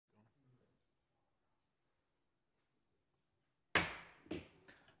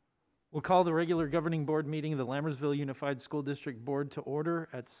We'll call the regular governing board meeting of the Lammersville Unified School District Board to order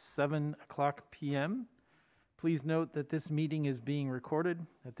at 7 o'clock p.m. Please note that this meeting is being recorded.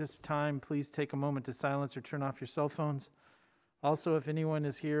 At this time, please take a moment to silence or turn off your cell phones. Also, if anyone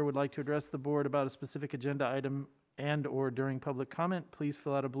is here would like to address the board about a specific agenda item and or during public comment, please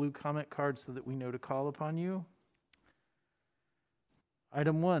fill out a blue comment card so that we know to call upon you.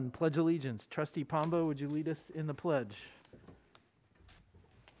 Item 1, Pledge Allegiance. Trustee Pombo, would you lead us in the pledge?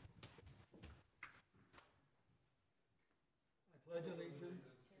 Pledge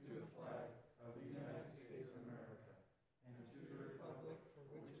allegiance to the flag of the United States of America and to the republic for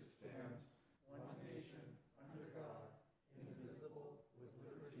which it stands, one nation, under God, indivisible, with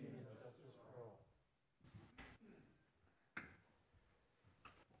liberty and justice for all.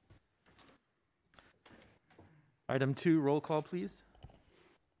 Item 2, roll call, please.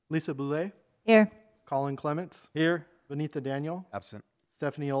 Lisa Boulay. Here. Colin Clements. Here. Benita Daniel. Absent.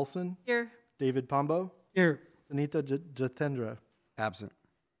 Stephanie Olson. Here. David Pombo. Here. Sunita Jathendra. Absent.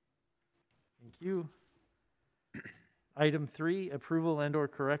 Thank you. Item 3, approval and or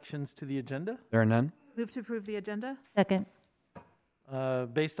corrections to the agenda. There are none. Move to approve the agenda. Second.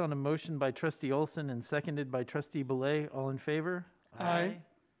 Based on a motion by Trustee Olson and seconded by Trustee Belay, all in favor? Aye.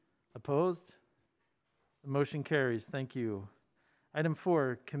 Opposed? The motion carries. Thank you. Item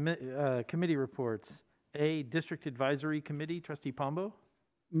 4, committee reports. A, District Advisory Committee, Trustee Pombo.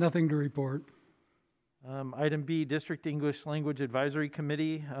 Nothing to report. Item B, District English Language Advisory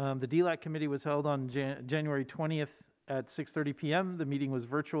Committee. The DLAC committee was held on January 20th at 6:30 p.m. The meeting was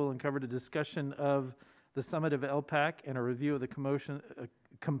virtual and covered a discussion of the summit of LPAC and a review of the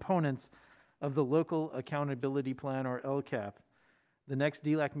components of the Local Accountability Plan, or LCAP. The next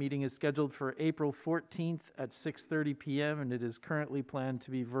DLAC meeting is scheduled for April 14th at 6:30 p.m. and it is currently planned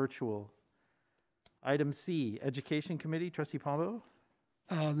to be virtual. Item C, Education Committee, Trustee Pombo.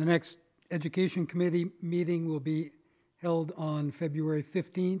 The next Education Committee meeting will be held on February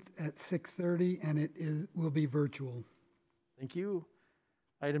 15th at 6:30, and it will be virtual. Thank you.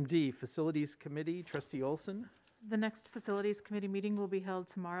 Item D, Facilities Committee, Trustee Olson. The next Facilities Committee meeting will be held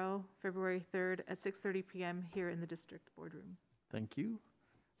tomorrow, February 3rd at 6:30 p.m. here in the district boardroom. Thank you.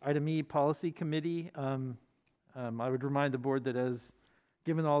 Item E, Policy Committee. I would remind the board that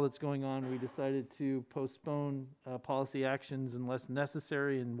given all that's going on, we decided to postpone policy actions unless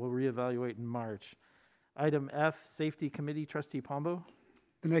necessary, and we'll reevaluate in March. Item F, Safety Committee, Trustee Pombo.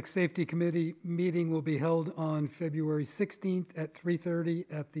 The next Safety Committee meeting will be held on February 16th at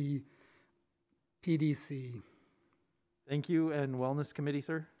 3:30 at the PDC. Thank you. And Wellness Committee,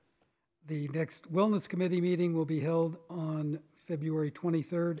 sir? The next Wellness Committee meeting will be held on February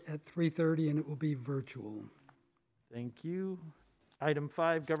 23rd at 3:30, and it will be virtual. Thank you. Item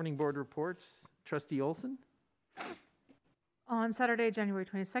 5, Governing Board Reports. Trustee Olson. On Saturday, January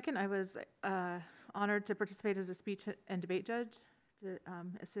 22nd, I was honored to participate as a speech and debate judge to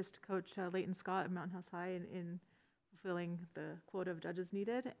assist Coach Leighton Scott of Mountain House High in fulfilling the quota of judges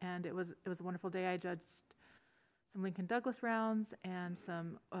needed. And it was a wonderful day. I judged some Lincoln Douglas rounds and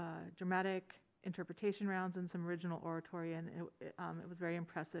some dramatic interpretation rounds and some original oratory, and it was very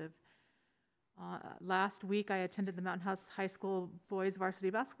impressive. Last week, I attended the Mountain House High School boys varsity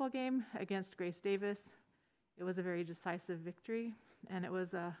basketball game against Grace Davis. It was a very decisive victory, and it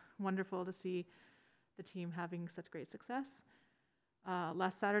was wonderful to see the team having such great success.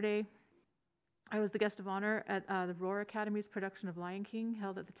 Last Saturday, I was the guest of honor at the Roar Academy's production of Lion King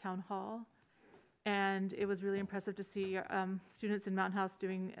held at the town hall, and it was really impressive to see students in Mountain House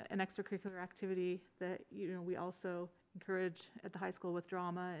doing an extracurricular activity that we also encourage at the high school with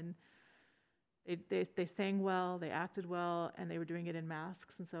drama, and they sang well, they acted well, and they were doing it in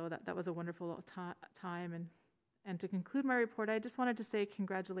masks, and so that was a wonderful time. And to conclude my report, I just wanted to say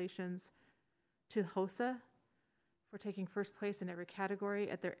congratulations to HOSA for taking first place in every category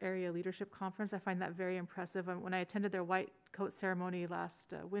at their area leadership conference. I find that very impressive. When I attended their white coat ceremony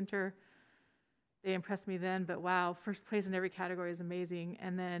last winter, they impressed me then, but wow, first place in every category is amazing.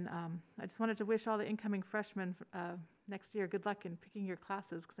 And then I just wanted to wish all the incoming freshmen next year good luck in picking your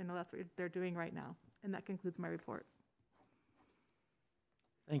classes, because I know that's what they're doing right now. And that concludes my report.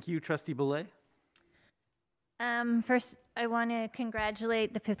 Thank you. Trustee Belay. First, I want to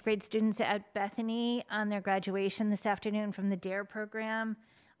congratulate the 5th grade students at Bethany on their graduation this afternoon from the DARE program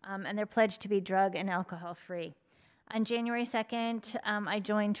and their pledge to be drug and alcohol free. On January 2nd, I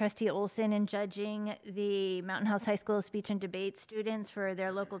joined Trustee Olson in judging the Mountain House High School speech and debate students for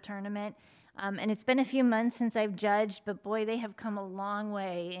their local tournament. And it's been a few months since I've judged, but boy, they have come a long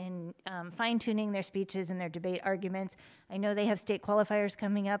way in fine-tuning their speeches and their debate arguments. I know they have state qualifiers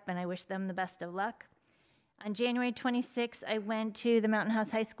coming up, and I wish them the best of luck. On January 26th, I went to the Mountain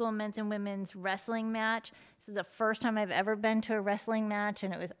House High School men's and women's wrestling match. This was the first time I've ever been to a wrestling match,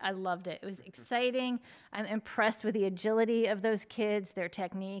 and I loved it. It was exciting. I'm impressed with the agility of those kids, their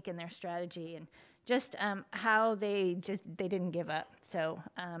technique and their strategy, and just how they didn't give up. So,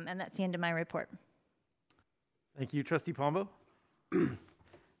 and that's the end of my report. Thank you, Trustee Pombo.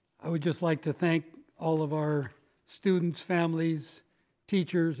 I would just like to thank all of our students, families,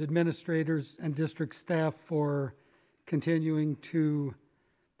 teachers, administrators, and district staff for continuing to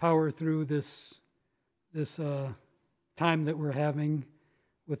power through this time that we're having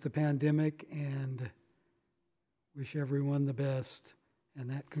with the pandemic, and wish everyone the best. And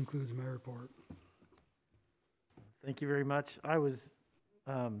that concludes my report. Thank you very much. I was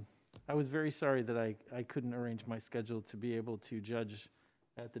very sorry that I couldn't arrange my schedule to be able to judge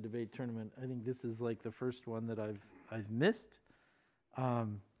at the debate tournament. I think this is like the first one that I've missed.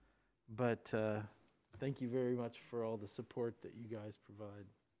 But thank you very much for all the support that you guys provide.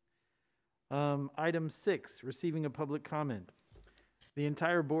 Item 6, receiving a public comment. The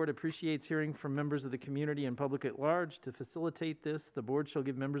entire board appreciates hearing from members of the community and public at large. To facilitate this, the board shall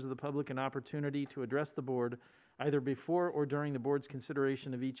give members of the public an opportunity to address the board either before or during the board's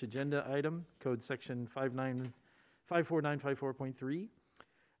consideration of each agenda item, code section 54954.3.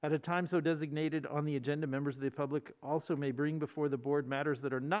 At a time so designated on the agenda, members of the public also may bring before the board matters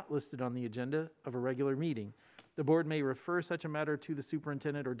that are not listed on the agenda of a regular meeting. The board may refer such a matter to the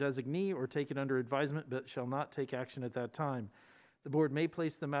superintendent or designee or take it under advisement, but shall not take action at that time. The board may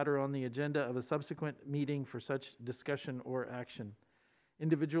place the matter on the agenda of a subsequent meeting for such discussion or action.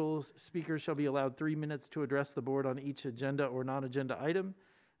 Individual speakers shall be allowed 3 minutes to address the board on each agenda or non-agenda item,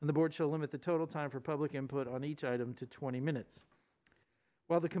 and the board shall limit the total time for public input on each item to 20 minutes.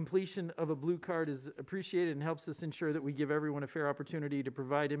 While the completion of a blue card is appreciated and helps us ensure that we give everyone a fair opportunity to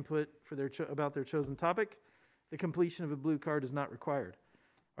provide input for about their chosen topic, the completion of a blue card is not required.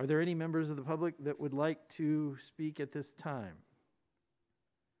 Are there any members of the public that would like to speak at this time?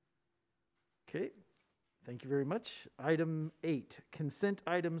 Okay, thank you very much. Item 8, consent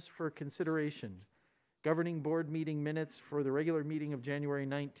items for consideration. Governing board meeting minutes for the regular meeting of January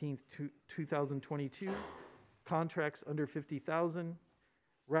 19th, 2022. Contracts under $50,000.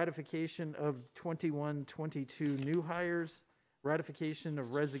 Ratification of 2122 new hires. Ratification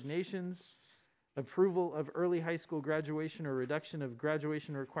of resignations. Approval of early high school graduation or reduction of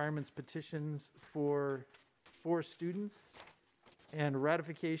graduation requirements petitions for 4 students. And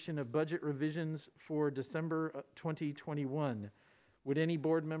ratification of budget revisions for December 2021. Would any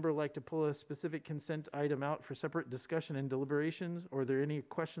board member like to pull a specific consent item out for separate discussion and deliberations, or are there any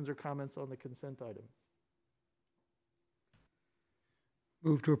questions or comments on the consent items?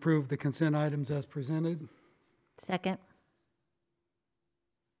 Move to approve the consent items as presented. Second.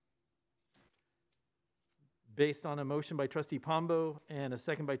 Based on a motion by Trustee Pombo and a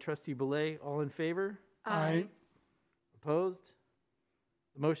second by Trustee Belay, all in favor? Aye. Opposed?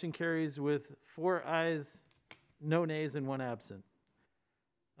 The motion carries with 4 ayes, no nays, and 1 absent.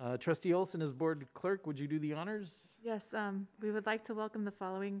 Trustee Olson, as board clerk, would you do the honors? Yes, we would like to welcome the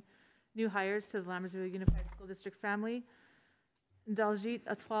following new hires to the Lammersville Unified School District family. Daljit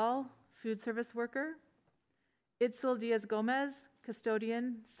Atwal, food service worker. Itzel Diaz Gomez,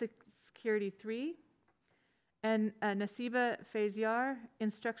 custodian, security 3. And Nasiba Faizyar,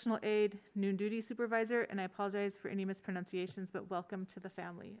 instructional aide, noon duty supervisor, and I apologize for any mispronunciations, but welcome to the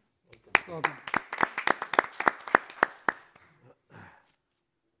family. Welcome.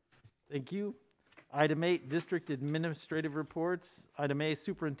 Thank you. Item 8, district administrative reports. Item A,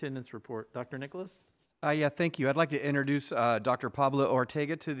 superintendent's report. Dr. Nicholas? Yeah, thank you. I'd like to introduce Dr. Pablo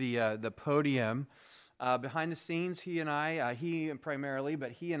Ortega to the podium. Behind the scenes, he and I have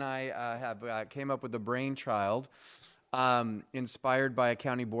came up with a brainchild inspired by a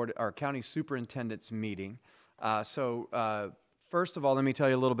county superintendent's meeting. First of all, let me tell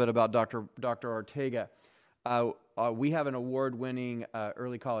you a little bit about Dr. Ortega. We have an award-winning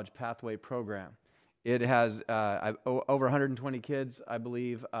early college pathway program. It has over 120 kids, I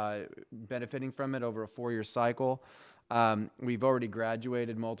believe, benefiting from it over a 4-year cycle. We've already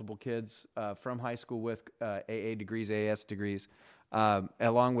graduated multiple kids from high school with AA degrees, AS degrees,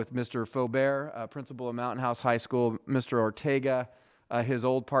 along with Mr. Faubert, principal of Mountain House High School, Mr. Ortega, his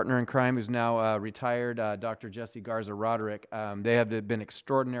old partner in crime, who's now retired, Dr. Jesse Garza-Roderick. They have been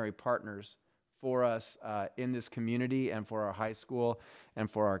extraordinary partners for us in this community and for our high school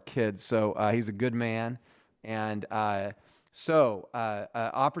and for our kids. So he's a good man. And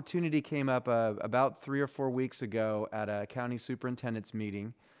opportunity came up about 3 or 4 weeks ago at a county superintendent's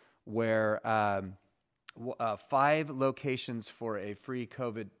meeting where 5 locations for a free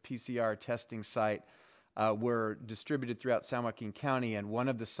COVID PCR testing site were distributed throughout San Joaquin County, and one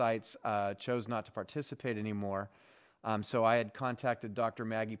of the sites chose not to participate anymore. So I had contacted Dr.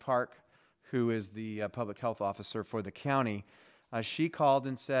 Maggie Park, who is the public health officer for the county. She called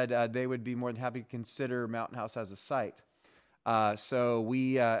and said they would be more than happy to consider Mountain House as a site. So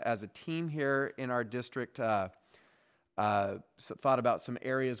we, as a team here in our district, thought about some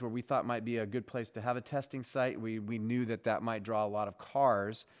areas where we thought might be a good place to have a testing site. We knew that might draw a lot of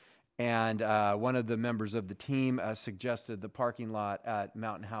cars. And one of the members of the team suggested the parking lot at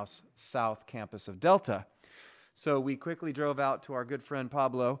Mountain House South campus of Delta. So we quickly drove out to our good friend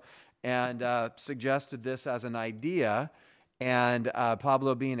Pablo and suggested this as an idea. And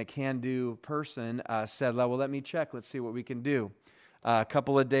Pablo, being a can-do person, said, well, let me check. Let's see what we can do. A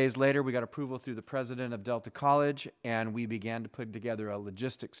couple of days later, we got approval through the president of Delta College, and we began to put together a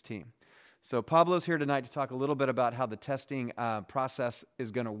logistics team. So Pablo's here tonight to talk a little bit about how the testing process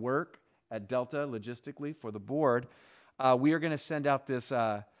is going to work at Delta logistically for the board. We are going to send out this.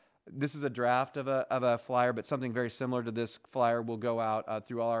 This is a draft of a flyer, but something very similar to this flyer will go out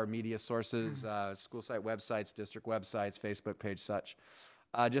through all our media sources, school site websites, district websites, Facebook page, such,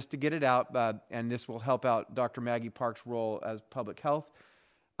 just to get it out. And this will help out Dr. Maggie Park's role as public health,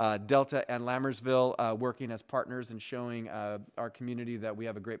 Delta and Lammersville working as partners and showing our community that we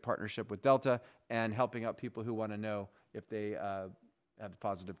have a great partnership with Delta and helping out people who want to know if they have a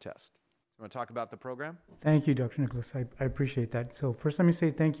positive test. You want to talk about the program? Thank you, Dr. Nicholas. I appreciate that. So first, let me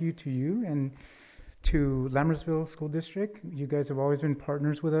say thank you to you and to Lammersville School District. You guys have always been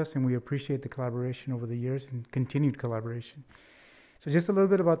partners with us, and we appreciate the collaboration over the years and continued collaboration. So just a little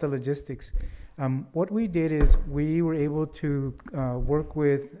bit about the logistics. What we did is we were able to work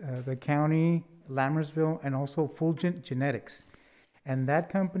with the county, Lammersville, and also Fulgent Genetics. And that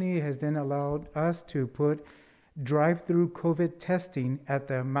company has then allowed us to put drive-through COVID testing at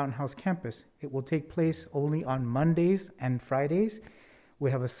the Mountain House campus. It will take place only on Mondays and Fridays.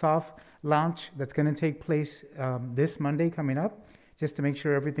 We have a soft launch that's going to take place this Monday coming up, just to make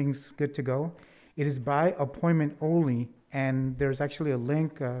sure everything's good to go. It is by appointment only, and there's actually a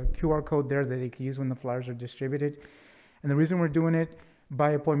link, QR code there that they can use when the flyers are distributed. And the reason we're doing it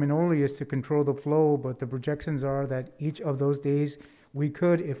by appointment only is to control the flow, but the projections are that each of those days we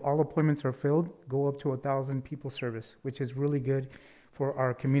could, if all appointments are filled, go up to 1,000 people service, which is really good for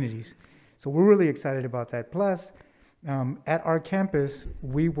our communities. So we're really excited about that. Plus, at our campus,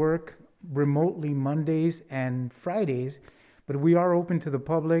 we work remotely Mondays and Fridays, but we are open to the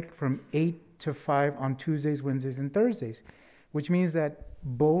public from 8 to 5 on Tuesdays, Wednesdays, and Thursdays, which means that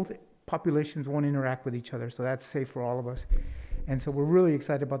both populations won't interact with each other. So that's safe for all of us. And so we're really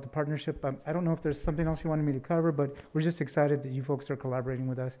excited about the partnership. I don't know if there's something else you wanted me to cover, but we're just excited that you folks are collaborating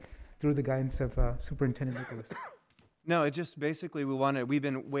with us through the guidance of Superintendent Nicholas. No, it just basically we've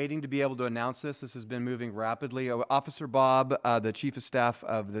been waiting to be able to announce this. This has been moving rapidly. Officer Bob, the chief of staff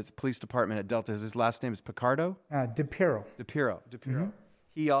of the police department at Delta, his last name is Picardo? DePiro. Mm-hmm.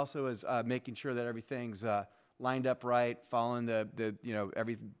 He also is making sure that everything's lined up right, following the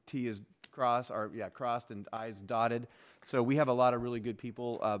every T is crossed and I's dotted. So we have a lot of really good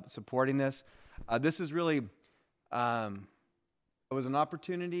people supporting this. This is really, it was an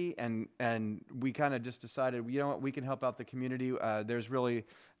opportunity, and we kind of just decided, you know what, we can help out the community. There's really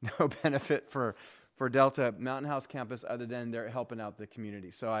no benefit for Delta Mountain House campus other than they're helping out the community.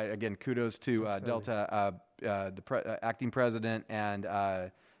 So again, kudos to Delta, the acting president, and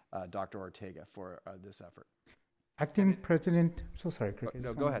Dr. Ortega for this effort. Acting president, so sorry, Kirk.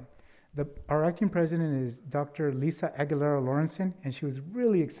 No, go ahead. Our acting president is Dr. Lisa Aguilera Lawrenson, and she was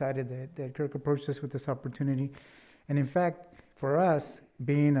really excited that Kirk approached us with this opportunity. And in fact, for us,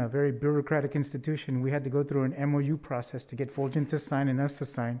 being a very bureaucratic institution, we had to go through an MOU process to get Fulgent to sign and us to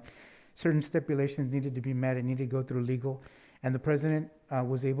sign. Certain stipulations needed to be met. It needed to go through legal. And the president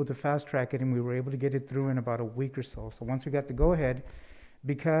was able to fast track it, and we were able to get it through in about a week or so. So once we got the go-ahead,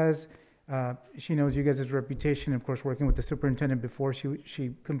 because she knows you guys' reputation, of course, working with the superintendent before,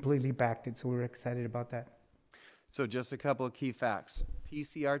 she completely backed it. So we were excited about that. So just a couple of key facts.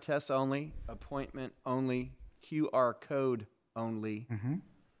 PCR tests only, appointment only, QR code only.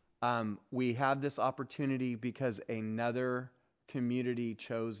 Mm-hmm. We have this opportunity because another community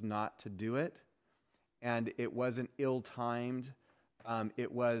chose not to do it, and it wasn't ill-timed.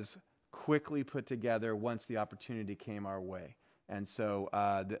 It was quickly put together once the opportunity came our way. And so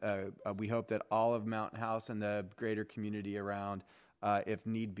we hope that all of Mountain House and the greater community around, if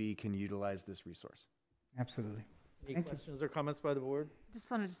need be, can utilize this resource. Absolutely. Any questions or comments by the board?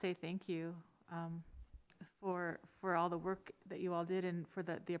 Just wanted to say thank you for all the work that you all did and for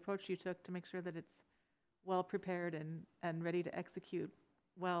the approach you took to make sure that it's well prepared and ready to execute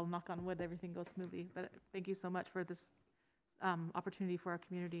well, knock on wood, everything goes smoothly. But thank you so much for this opportunity for our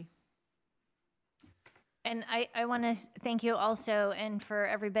community. And I want to thank you also, and for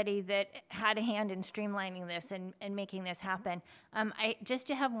everybody that had a hand in streamlining this and making this happen. Just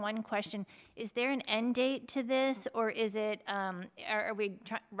to have one question, is there an end date to this, or is it, are we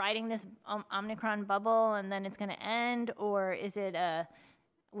riding this Omicron bubble and then it's going to end, or is it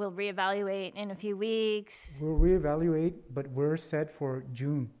we'll reevaluate in a few weeks? We'll reevaluate, but we're set for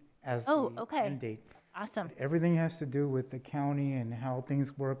June as the okay. end date. Awesome. Everything has to do with the county and how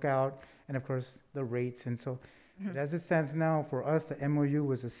things work out, and of course, the rates. And so, but as it stands now, for us, the MOU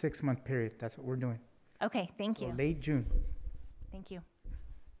was a 6-month period. That's what we're doing. Okay, thank So you. late June. Thank you.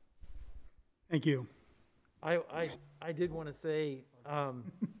 Thank you. I did want to say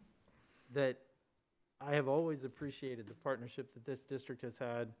that I have always appreciated the partnership that this district has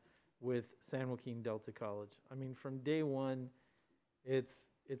had with San Joaquin Delta College. I mean, from day one, it's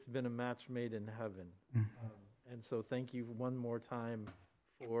been a match made in heaven. And so thank you one more time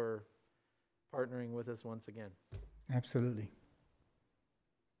for partnering with us once again. Absolutely.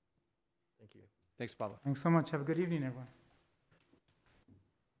 Thank you. Thanks, Pablo. Thanks so much. Have a good evening, everyone.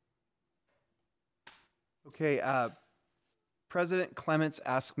 Okay, President Clements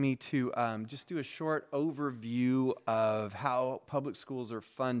asked me to just do a short overview of how public schools are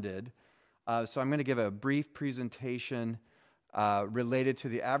funded. So I'm going to give a brief presentation related to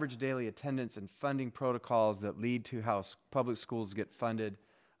the average daily attendance and funding protocols that lead to how public schools get funded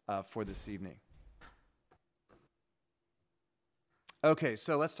for this evening. Okay,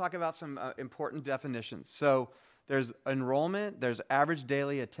 so let's talk about some important definitions. So there's enrollment, there's average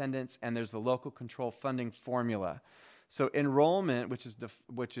daily attendance, and there's the local control funding formula. So enrollment, which is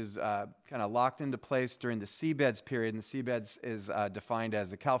kind of locked into place during the CBEDS period, and the CBEDS is defined as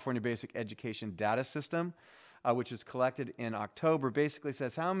the California Basic Education Data System, which is collected in October, basically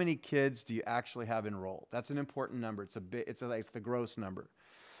says how many kids do you actually have enrolled. That's an important number. It's the gross number.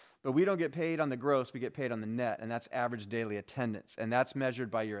 But we don't get paid on the gross, we get paid on the net, and that's average daily attendance. And that's measured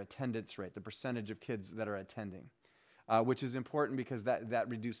by your attendance rate, the percentage of kids that are attending, which is important because that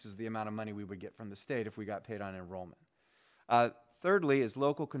reduces the amount of money we would get from the state if we got paid on enrollment. Thirdly is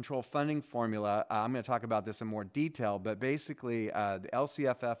local control funding formula. I'm going to talk about this in more detail, but basically the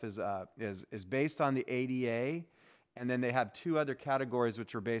LCFF is based on the ADA, and then they have two other categories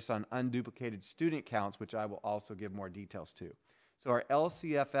which are based on unduplicated student counts, which I will also give more details to. So our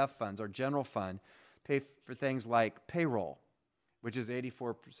LCFF funds, our general fund, pay for things like payroll, which is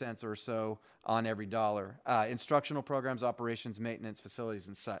 84% or so on every dollar, instructional programs, operations, maintenance, facilities,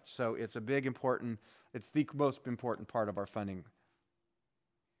 and such. So it's a big important, it's the most important part of our funding.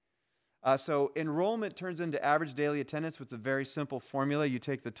 So enrollment turns into average daily attendance with a very simple formula. You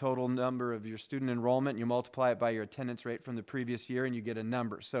take the total number of your student enrollment, you multiply it by your attendance rate from the previous year, and you get a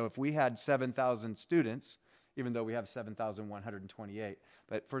number. So if we had 7,000 students, even though we have 7,128,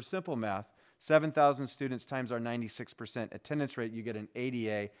 but for simple math, 7,000 students times our 96% attendance rate, you get an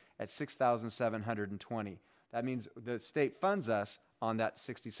ADA at 6,720. That means the state funds us on that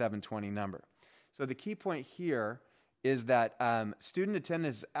 6,720 number. So the key point here is that student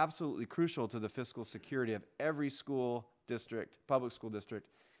attendance is absolutely crucial to the fiscal security of every school district, public school district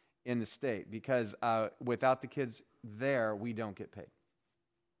in the state, because without the kids there, we don't get paid.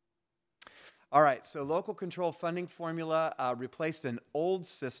 All right, so local control funding formula replaced an old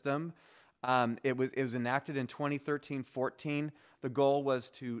system. It was enacted in 2013-14. The goal was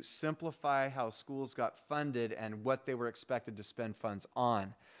to simplify how schools got funded and what they were expected to spend funds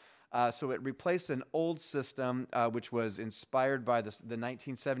on. So it replaced an old system which was inspired by the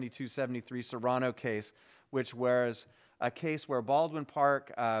 1972-73 Serrano case, which was a case where Baldwin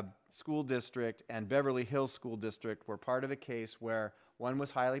Park School District and Beverly Hills School District were part of a case where one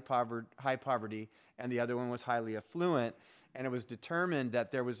was high poverty and the other one was highly affluent. And it was determined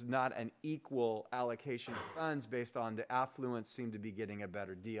that there was not an equal allocation of funds based on the affluence seemed to be getting a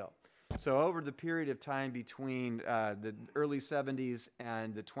better deal. So over the period of time between the early 70s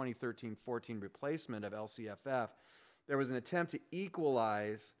and the 2013-14 replacement of LCFF, there was an attempt to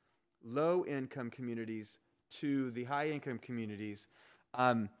equalize low-income communities to the high-income communities.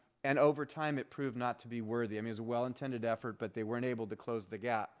 And over time, it proved not to be worthy. I mean, it was a well-intended effort, but they weren't able to close the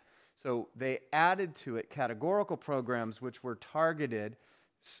gap. So they added to it categorical programs which were targeted,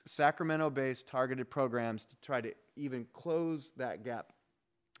 Sacramento-based targeted programs to try to even close that gap.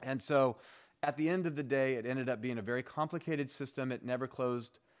 And so at the end of the day, it ended up being a very complicated system. It never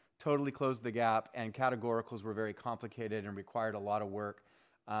totally closed the gap, and categoricals were very complicated and required a lot of work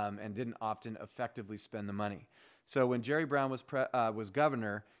and didn't often effectively spend the money. So when Jerry Brown was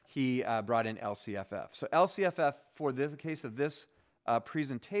governor, he brought in LCFF. So LCFF, for the case of this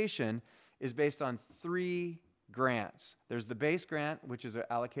presentation is based on 3 grants. There's the base grant, which is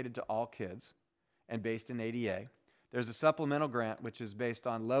allocated to all kids and based in ADA. There's a supplemental grant, which is based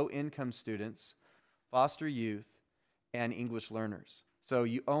on low-income students, foster youth, and English learners. So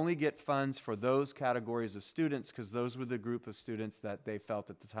you only get funds for those categories of students because those were the group of students that they felt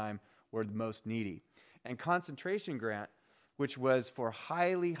at the time were the most needy. And concentration grant, which was for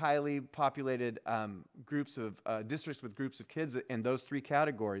highly populated groups of districts with groups of kids in those 3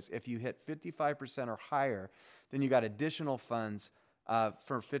 categories. If you hit 55% or higher, then you got additional funds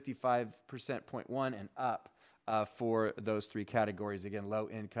for 55.1% and up for those 3 categories. Again, low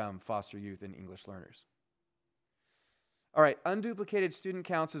income, foster youth, and English learners. All right, unduplicated student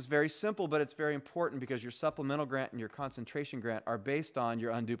counts is very simple, but it's very important because your supplemental grant and your concentration grant are based on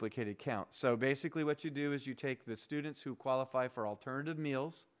your unduplicated count. So basically what you do is you take the students who qualify for alternative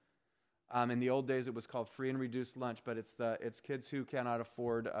meals. In the old days it was called free and reduced lunch, but it's kids who cannot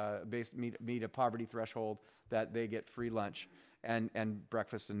afford meet a poverty threshold that they get free lunch and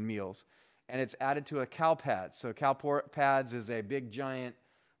breakfast and meals. And it's added to a CalPADS. So CalPADS is a big giant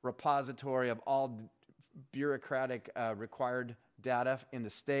repository of all bureaucratic required data in the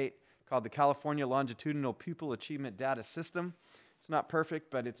state called the California Longitudinal Pupil Achievement Data System. It's not perfect,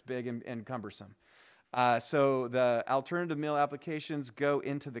 but it's big and cumbersome. So the alternative meal applications go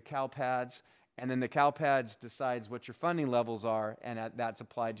into the CalPADS, and then the CalPADS decides what your funding levels are, and that's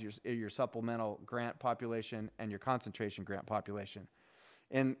applied to your supplemental grant population and your concentration grant population.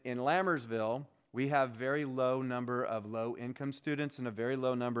 In Lammersville, we have very low number of low-income students and a very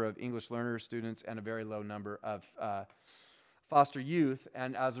low number of English learner students and a very low number of foster youth.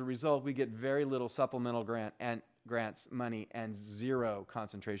 And as a result, we get very little supplemental grants money and 0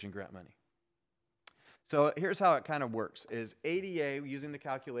 concentration grant money. So here's how it kind of works, is ADA, using the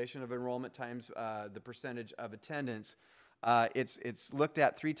calculation of enrollment times the percentage of attendance, it's looked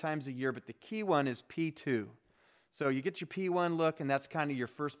at 3 times a year, but the key one is P2. So you get your P1 look, and that's kind of your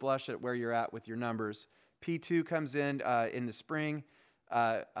first blush at where you're at with your numbers. P2 comes in the spring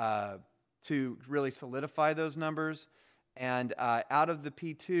to really solidify those numbers. And out of the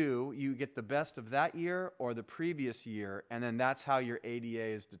P2, you get the best of that year or the previous year, and then that's how your ADA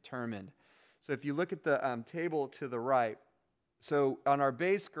is determined. So if you look at the table to the right, so on our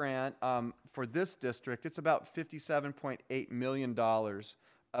base grant for this district, it's about $57.8 million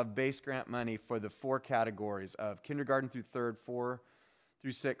of base grant money for the 4 categories of kindergarten through 3rd, 4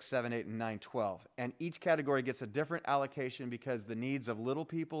 through 6, 7, 8, and 9, 12. And each category gets a different allocation because the needs of little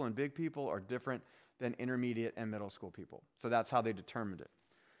people and big people are different than intermediate and middle school people. So that's how they determined it.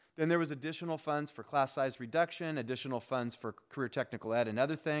 Then there was additional funds for class size reduction, additional funds for career technical ed and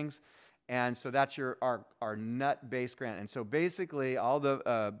other things. And so that's our nut base grant. And so basically all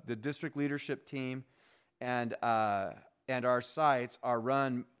the district leadership team and our sites are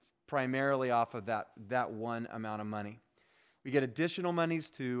run primarily off of that one amount of money. We get additional monies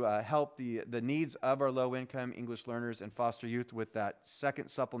to help the needs of our low-income English learners and foster youth with that second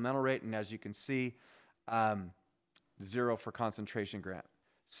supplemental rate, and as you can see, 0 for concentration grant.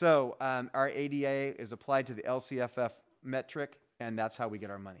 So our ADA is applied to the LCFF metric, and that's how we get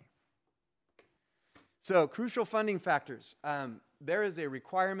our money. So crucial funding factors. There is a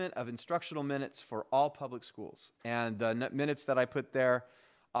requirement of instructional minutes for all public schools, and the minutes that I put there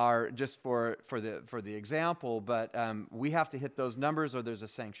are just for the example, but we have to hit those numbers or there's a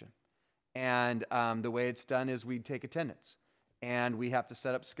sanction. And the way it's done is we take attendance, and we have to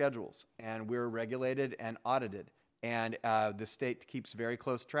set up schedules, and we're regulated and audited. And the state keeps very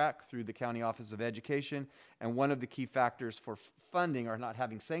close track through the County Office of Education. And one of the key factors for funding or not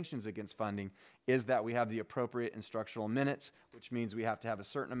having sanctions against funding is that we have the appropriate instructional minutes, which means we have to have a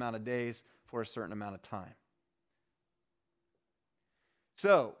certain amount of days for a certain amount of time.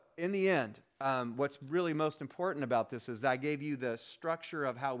 So in the end, what's really most important about this is that I gave you the structure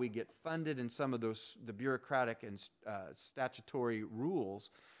of how we get funded and some of the bureaucratic and statutory rules.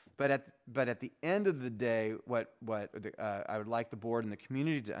 But at the end of the day, what I would like the board and the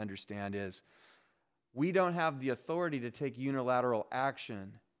community to understand is we don't have the authority to take unilateral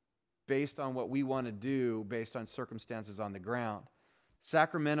action based on what we want to do based on circumstances on the ground.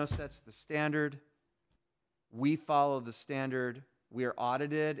 Sacramento sets the standard. We follow the standard. We are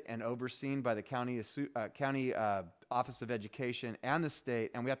audited and overseen by the county Office of Education and the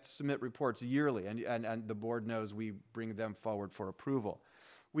state, and we have to submit reports yearly, and the board knows we bring them forward for approval.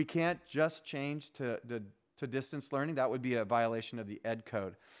 We can't just change to distance learning. That would be a violation of the Ed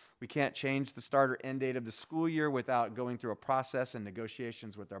Code. We can't change the start or end date of the school year without going through a process and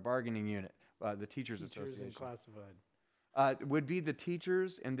negotiations with our bargaining unit, the Teachers Association. And classified. Would be the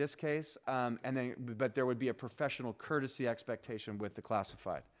teachers in this case, but there would be a professional courtesy expectation with the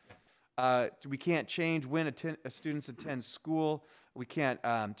classified. We can't change when students attend school. We can't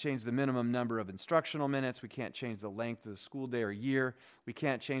change the minimum number of instructional minutes. We can't change the length of the school day or year. We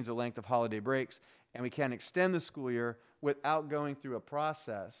can't change the length of holiday breaks. And we can't extend the school year without going through a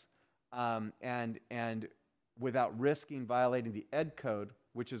process and without risking violating the ed code,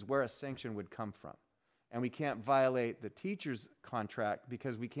 which is where a sanction would come from. And we can't violate the teacher's contract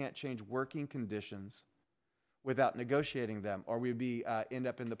because we can't change working conditions without negotiating them, or we'd be end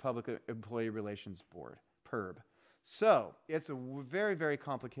up in the Public Employee Relations Board, PERB. So it's a very, very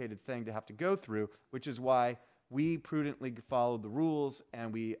complicated thing to have to go through, which is why we prudently follow the rules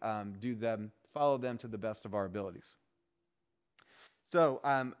and we follow them to the best of our abilities. So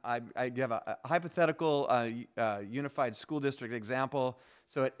I give a hypothetical unified school district example.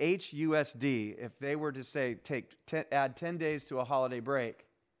 So at HUSD, if they were to say add 10 days to a holiday break,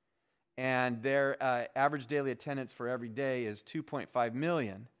 and their average daily attendance for every day is 2.5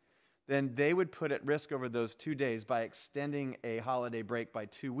 million, then they would put at risk over those 2 days by extending a holiday break by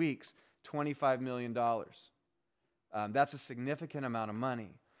 2 weeks, $25 million. That's a significant amount of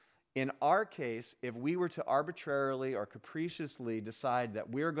money. In our case, if we were to arbitrarily or capriciously decide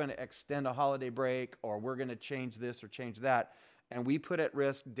that we're going to extend a holiday break or we're going to change this or change that, and we put at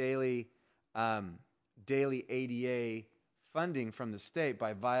risk daily ADA funding from the state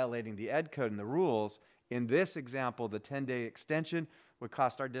by violating the ed code and the rules, in this example, the 10-day extension would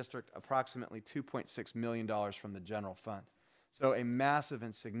cost our district approximately $2.6 million from the general fund. So a massive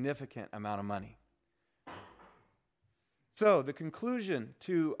and significant amount of money. So the conclusion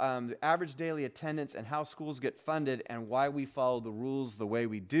to the average daily attendance and how schools get funded and why we follow the rules the way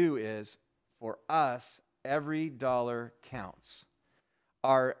we do is, for us, every dollar counts.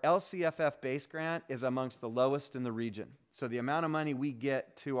 Our LCFF base grant is amongst the lowest in the region. So the amount of money we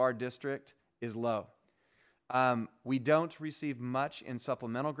get to our district is low. We don't receive much in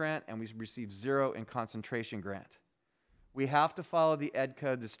supplemental grant, and we receive zero in concentration grant. We have to follow the ed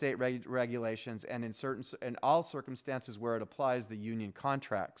code, the state regulations, and in all circumstances where it applies, the union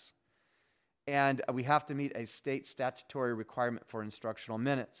contracts. And we have to meet a state statutory requirement for instructional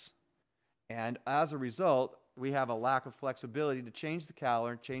minutes. And as a result, we have a lack of flexibility to change the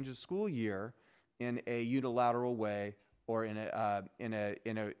calendar, change the school year in a unilateral way, or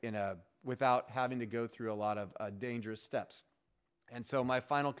without having to go through a lot of dangerous steps. And so my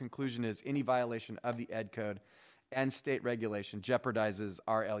final conclusion is any violation of the ed code and state regulation jeopardizes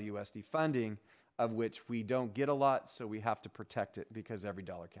our LUSD funding, of which we don't get a lot, so we have to protect it because every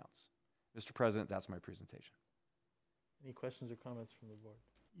dollar counts. Mr. President, that's my presentation. Any questions or comments from the board?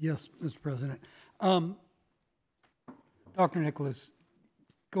 Yes, Mr. President. Dr. Nicholas,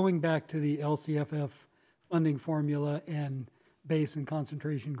 going back to the LCFF funding formula and base and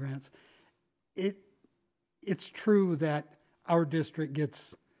concentration grants, it's true that our district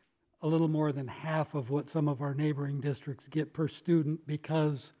gets a little more than half of what some of our neighboring districts get per student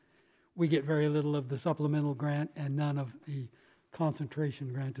because we get very little of the supplemental grant and none of the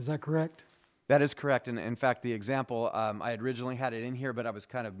concentration grant. Is that correct? That is correct. And in fact, the example, I had originally had it in here, but I was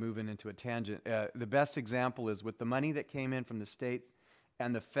kind of moving into a tangent. The best example is with the money that came in from the state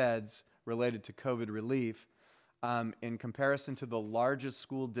and the feds related to COVID relief, in comparison to the largest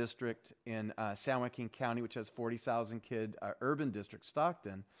school district in San Joaquin County, which has 40,000 kid urban district,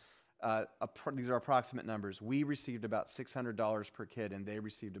 Stockton. These are approximate numbers. We received about $600 per kid, and they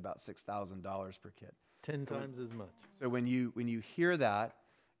received about $6,000 per kid. 10 times as much. So when you hear that,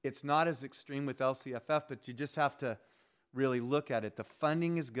 it's not as extreme with LCFF, but you just have to really look at it. The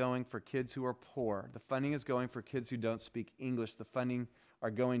funding is going for kids who are poor. The funding is going for kids who don't speak English. The funding are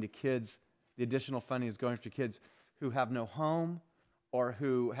going to kids. The additional funding is going to kids who have no home or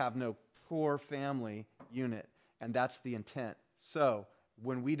who have no core family unit, and that's the intent. So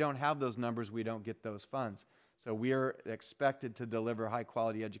when we don't have those numbers, we don't get those funds. So we are expected to deliver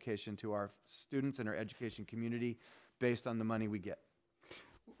high-quality education to our students and our education community based on the money we get.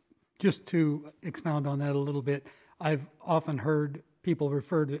 Just to expound on that a little bit, I've often heard people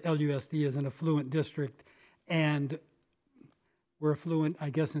refer to LUSD as an affluent district, and we're affluent, I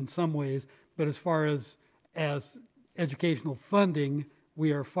guess, in some ways, but as far as educational funding,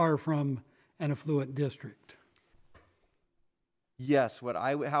 we are far from an affluent district. Yes,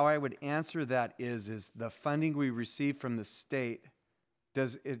 how I would answer that is the funding we receive from the state,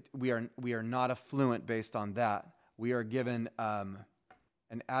 we are not affluent based on that. We are given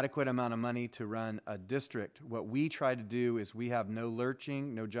an adequate amount of money to run a district. What we try to do is we have no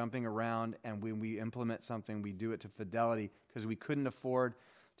lurching, no jumping around, and when we implement something, we do it to fidelity because we couldn't afford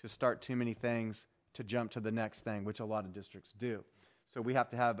to start too many things to jump to the next thing, which a lot of districts do. So we have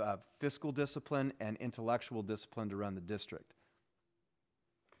to have fiscal discipline and intellectual discipline to run the district.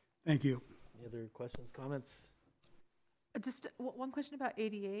 Thank you. Any other questions, comments? Just one question about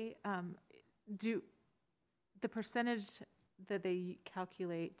ADA. Do the percentage that they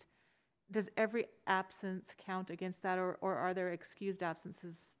calculate, does every absence count against that, or are there excused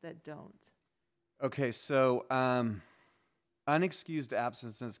absences that don't? Okay, so unexcused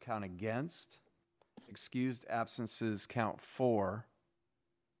absences count against, excused absences count for.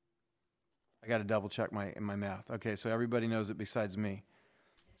 I got to double check my math. Okay, so everybody knows it besides me.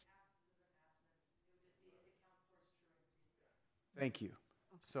 Thank you.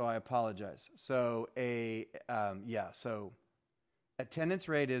 So I apologize. So so attendance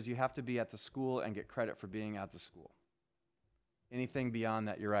rate is you have to be at the school and get credit for being at the school. Anything beyond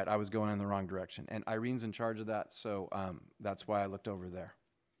that, you're right, I was going in the wrong direction. And Irene's in charge of that, so that's why I looked over there.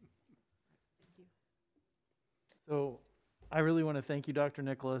 Thank you. So I really want to thank you, Dr.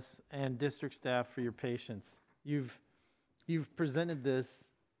 Nicholas, and district staff for your patience. You've presented this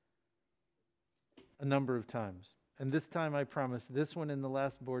a number of times. And this time, I promise, this one in the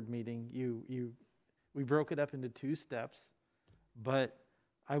last board meeting, we broke it up into 2 steps, but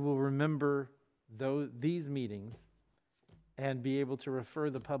I will remember these meetings and be able to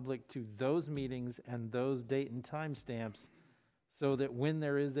refer the public to those meetings and those date and time stamps so that when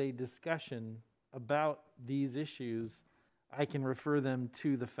there is a discussion about these issues, I can refer them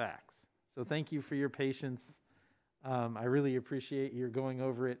to the facts. So thank you for your patience. I really appreciate your going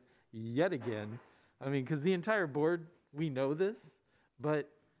over it yet again. I mean, because the entire board, we know this, but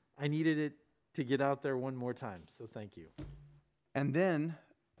I needed it to get out there one more time, so thank you. And then,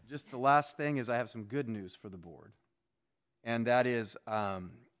 just the last thing is I have some good news for the board. And that is,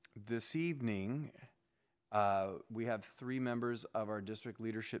 this evening, we have 3 members of our district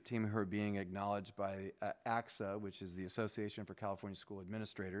leadership team who are being acknowledged by ACSA, which is the Association for California School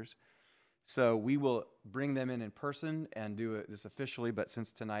Administrators. So we will bring them in person and do this officially, but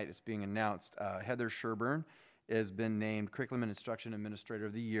since tonight it's being announced, Heather Sherburne has been named Curriculum and Instruction Administrator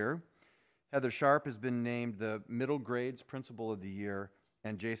of the Year. Heather Sharp has been named the Middle Grades Principal of the Year,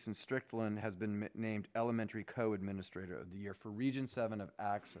 and Jason Strickland has been named Elementary Co-Administrator of the Year for Region 7 of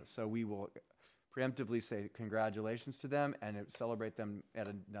ACSA. So we will preemptively say congratulations to them and celebrate them at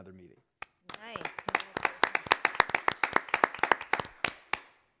another meeting. Nice.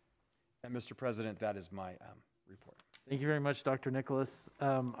 And Mr. President, that is my report. Thank you very much, Dr. Nicholas.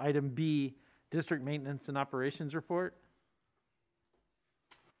 Item B, District Maintenance and Operations Report.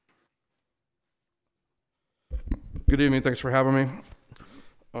 Good evening, thanks for having me.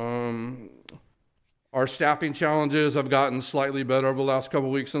 Our staffing challenges have gotten slightly better over the last couple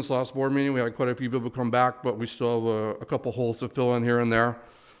of weeks since the last board meeting. We had quite a few people come back, but we still have a couple holes to fill in here and there.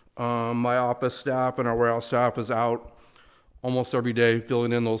 My office staff and our warehouse staff is out almost every day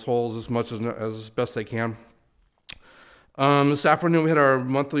filling in those holes as best they can. This afternoon we had our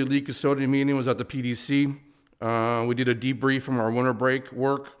monthly lead custodian meeting. It was at the PDC. We did a debrief from our winter break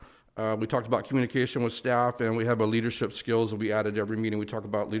work. We talked about communication with staff, and we have a leadership skills that we added every meeting. We talk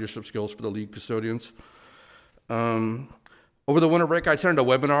about leadership skills for the lead custodians. Over the winter break, I attended a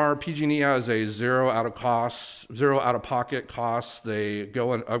webinar. PG&E has a zero out of pocket costs. They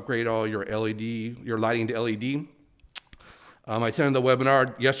go and upgrade all your lighting to LED. I attended the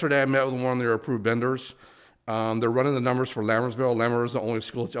webinar. Yesterday, I met with one of their approved vendors. They're running the numbers for Lammersville. Lammersville is the only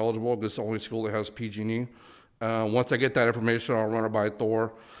school that's eligible. This is the only school that has PG&E. Once I get that information, I'll run it by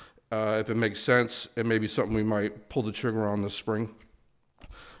Thor. If it makes sense, it may be something we might pull the trigger on this spring.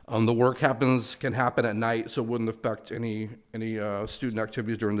 The work can happen at night, so it wouldn't affect any student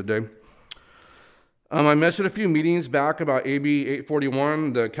activities during the day. I mentioned a few meetings back about AB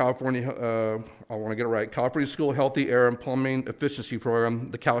 841, the California, I want to get it right, California School Healthy Air and Plumbing Efficiency Program,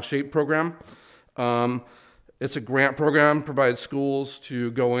 the CalShape program. It's a grant program, provides schools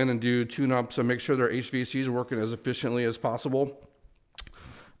to go in and do tune-ups and make sure their HVACs are working as efficiently as possible.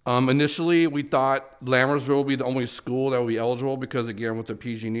 Initially, we thought Lammersville would be the only school that would be eligible because, again, with the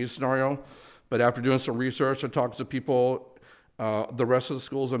PG&E scenario. But after doing some research and talking to people, the rest of the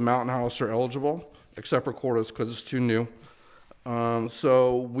schools in Mountain House are eligible, except for Cordes because it's too new.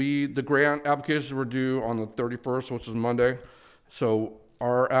 So the grant applications were due on the 31st, which is Monday. So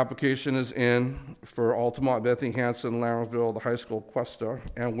our application is in for Altamont, Bethany, Hanson, Lammersville, the high school, Cuesta,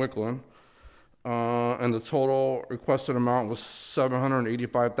 and Wickland. And the total requested amount was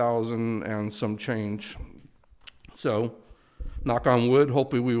 $785,000 and some change. So, knock on wood,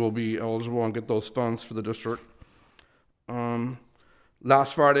 hopefully we will be eligible and get those funds for the district.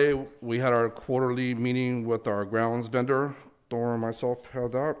 Last Friday, we had our quarterly meeting with our grounds vendor. Thor and myself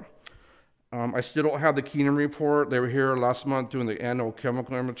had that. I still don't have the Keenan report. They were here last month doing the annual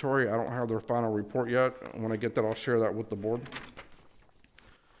chemical inventory. I don't have their final report yet. When I get that, I'll share that with the board.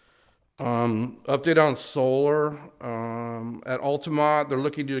 Update on solar. At Altamont, they're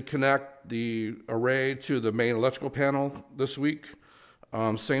looking to connect the array to the main electrical panel this week.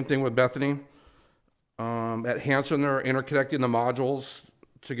 Same thing with Bethany. At Hanson, they're interconnecting the modules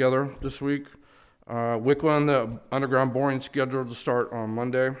together this week. Wicklund, the underground boring scheduled to start on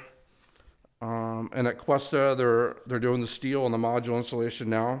Monday. And at Cuesta, they're doing the steel and the module installation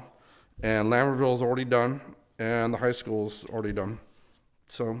now. And Lammersville is already done, and the high school is already done.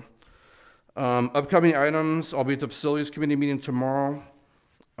 So, upcoming items, I'll be at the facilities committee meeting tomorrow.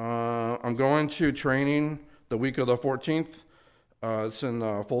 I'm going to training the week of the 14th. It's in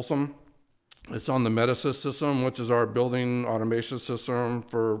Folsom. It's on the Metasys system, which is our building automation system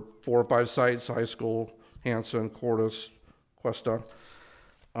for 4 or 5 sites: high school, Hanson, Cordis, Cuesta.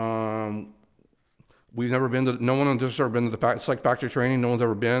 We've never been to, no one in the district ever been to it's like factory training, no one's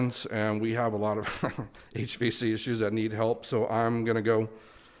ever been, and we have a lot of HVAC issues that need help, so I'm gonna go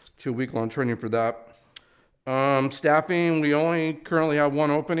to a week-long training for that. Staffing, we only currently have 1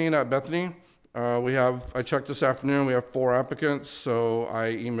 opening at Bethany. I checked this afternoon, we have 4 applicants, so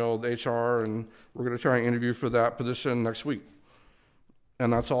I emailed HR, and we're gonna try and interview for that position next week.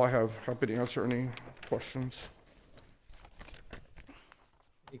 And that's all I have. Happy to answer any questions.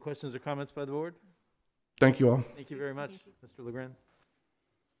 Any questions or comments by the board? Thank you all. Thank you very much, Mr. Legrand.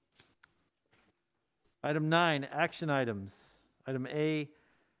 Item 9, action items. Item A,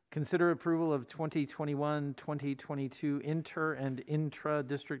 consider approval of 2021-2022 inter and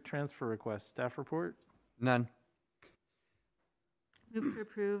intra-district transfer requests. Staff report? None. Move to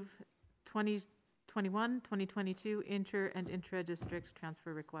approve 2021, 2022 inter and intra-district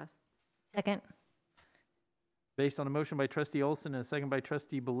transfer requests. Second. Based on a motion by trustee Olson and a second by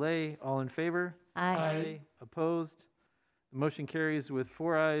trustee Belay, all in favor? Aye. Opposed? The motion carries with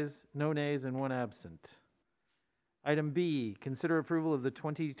 4 ayes, no nays, and 1 absent. Item B, consider approval of the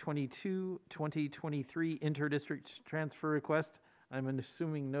 2022-2023 inter-district transfer request. I'm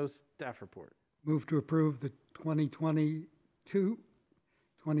assuming no staff report. Move to approve the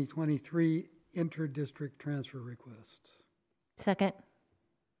 2022-2023 inter-district transfer requests. Second.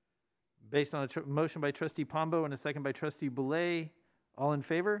 Based on a motion by trustee Pombo and a second by trustee Belay, all in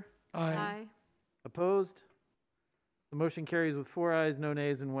favor? Aye. Opposed? The motion carries with 4 ayes, no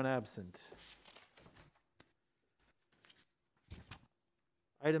nays, and 1 absent.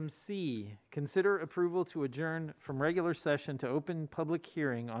 Item C, consider approval to adjourn from regular session to open public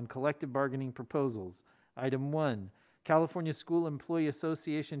hearing on collective bargaining proposals. Item 1, California School Employee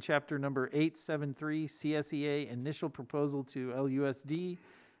Association Chapter Number 873 CSEA Initial Proposal to LUSD.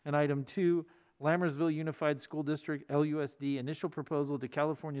 And item 2, Lammersville Unified School District LUSD Initial Proposal to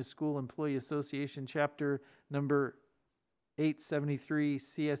California School Employee Association Chapter Number 873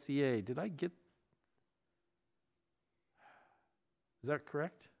 CSEA. Did I get? Is that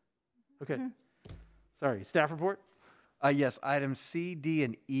correct? Okay. Sorry. Staff report? Yes, items C, D,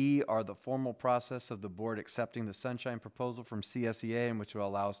 and E are the formal process of the board accepting the Sunshine proposal from CSEA, and which will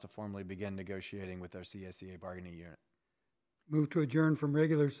allow us to formally begin negotiating with our CSEA bargaining unit. Move to adjourn from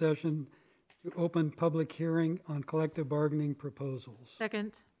regular session to open public hearing on collective bargaining proposals.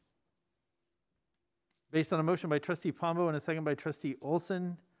 Second. Based on a motion by trustee Pombo and a second by trustee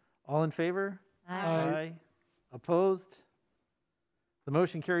Olson, all in favor? Aye. Opposed? The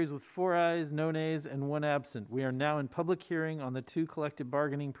motion carries with 4 ayes, no nays, and 1 absent. We are now in public hearing on the 2 collective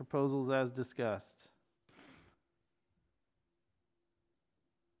bargaining proposals as discussed.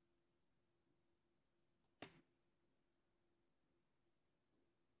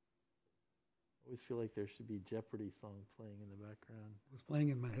 I always feel like there should be Jeopardy song playing in the background. It was playing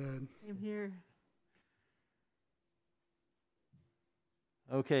in my head. Same here.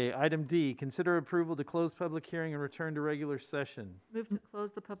 Okay, item D, consider approval to close public hearing and return to regular session. Move to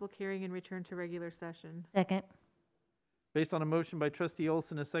close the public hearing and return to regular session. Second. Based on a motion by trustee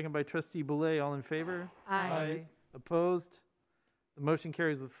Olson, a second by trustee Belay, all in favor? Aye. Opposed? The motion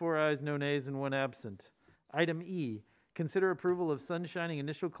carries with 4 ayes, no nays, and 1 absent. Item E, consider approval of sunshining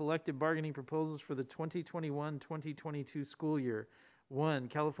initial collective bargaining proposals for the 2021-2022 school year. 1,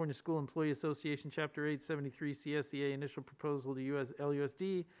 California School Employee Association Chapter 873 CSEA Initial Proposal to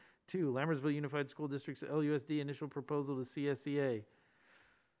LUSD. 2, Lammersville Unified School District's LUSD Initial Proposal to CSEA.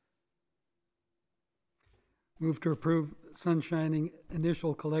 Move to approve sunshining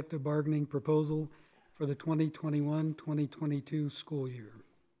initial collective bargaining proposal for the 2021-2022 school year.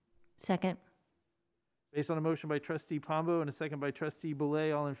 Second. Based on a motion by trustee Pombo and a second by trustee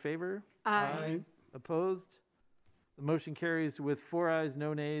Belay, all in favor? Aye. Opposed? The motion carries with 4 ayes,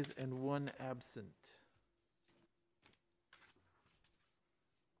 no nays, and 1 absent.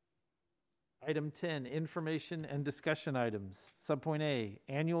 Item 10, information and discussion items. Subpoint A,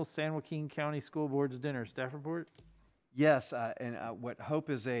 annual San Joaquin County School Board's dinner. Staff report? Yes, and what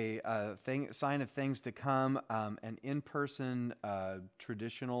hope is a sign of things to come. An in-person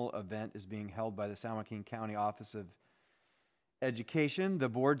traditional event is being held by the San Joaquin County Office of Education. The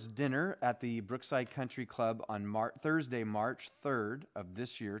board's dinner at the Brookside Country Club on Thursday, March 3rd of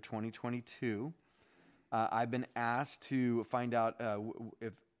this year, 2022. I've been asked to find out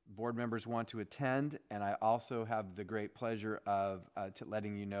if board members want to attend, and I also have the great pleasure of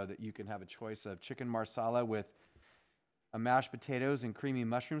letting you know that you can have a choice of chicken marsala with mashed potatoes and creamy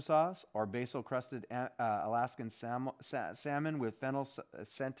mushroom sauce, or basil crusted Alaskan salmon with fennel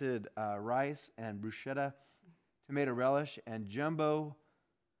scented rice and bruschetta tomato relish, and jumbo,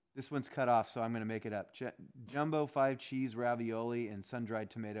 this one's cut off so I'm going to make it up, jumbo 5 cheese ravioli and sun-dried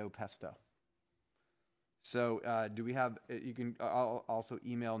tomato pesto. So do we have, you can also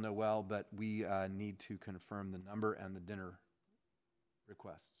email Noel, but we need to confirm the number and the dinner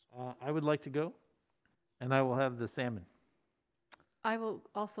requests. I would like to go, and I will have the salmon. I will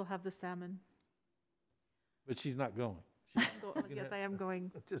also have the salmon. But she's not going. Yes, I am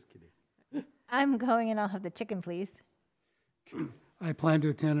going. Just kidding. I'm going and I'll have the chicken, please. I plan to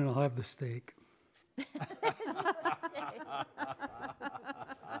attend and I'll have the steak.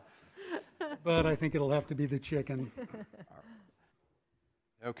 But I think it'll have to be the chicken.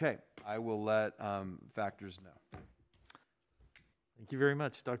 Okay, I will let factors know. Thank you very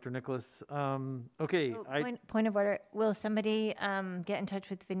much, Dr. Nicholas. Okay. Oh, point of order. Will somebody get in touch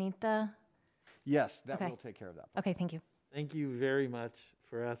with Vinita? Yes, that Okay. will take care of that. Okay, thank you. Thank you very much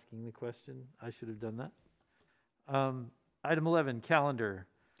for asking the question. I should have done that. Item 11, calendar.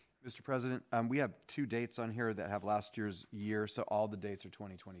 Mr. President, we have 2 dates on here that have last year's year, so all the dates are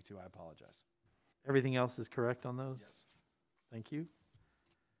 2022. I apologize. Everything else is correct on those? Yes. Thank you.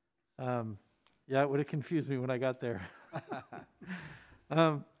 Yeah, it would have confused me when I got there.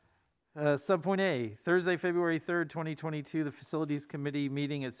 Subpoint A, Thursday, February 3rd, 2022, the Facilities Committee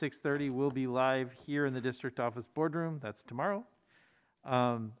meeting at 6:30 will be live here in the District Office Boardroom. That's tomorrow.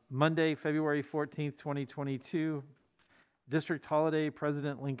 Monday, February 14th, 2022, District Holiday,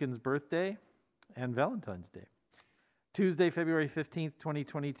 President Lincoln's birthday and Valentine's Day. Tuesday, February 15th,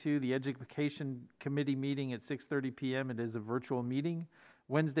 2022, the Education Committee meeting at 6:30 p.m. It is a virtual meeting.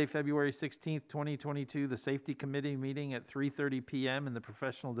 Wednesday, February 16th, 2022, the Safety Committee meeting at 3:30 p.m. in the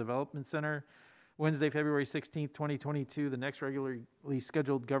Professional Development Center. Wednesday, February 16th, 2022, the next regularly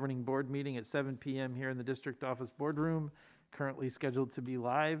scheduled Governing Board meeting at 7 p.m. here in the District Office Boardroom, currently scheduled to be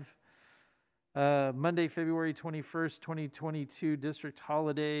live. Monday, February 21st, 2022, District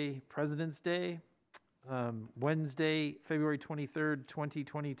Holiday, President's Day. Wednesday, February 23rd,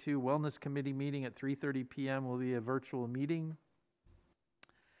 2022, Wellness Committee meeting at 3:30 p.m. will be a virtual meeting.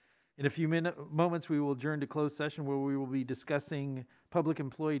 In a few moments, we will adjourn to closed session where we will be discussing Public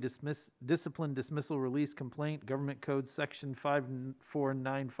Employee Discipline Dismissal Release Complaint, Government Code Section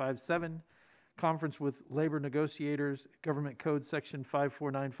 54957, Conference with Labor Negotiators, Government Code Section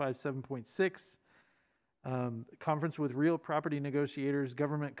 54957.6, Conference with Real Property Negotiators,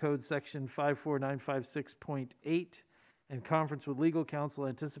 Government Code Section 54956.8, and Conference with Legal Counsel,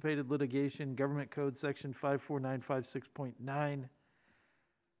 Anticipated Litigation, Government Code Section 54956.9.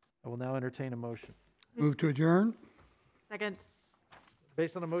 I will now entertain a motion. Move to adjourn? Second.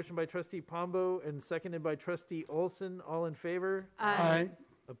 Based on a motion by Trustee Pombo and seconded by Trustee Olson, all in favor? Aye.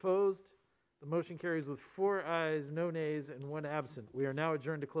 Opposed? The motion carries with 4 ayes, no nays, and 1 absent. We are now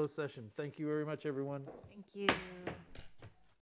adjourned to closed session. Thank you very much, everyone. Thank you.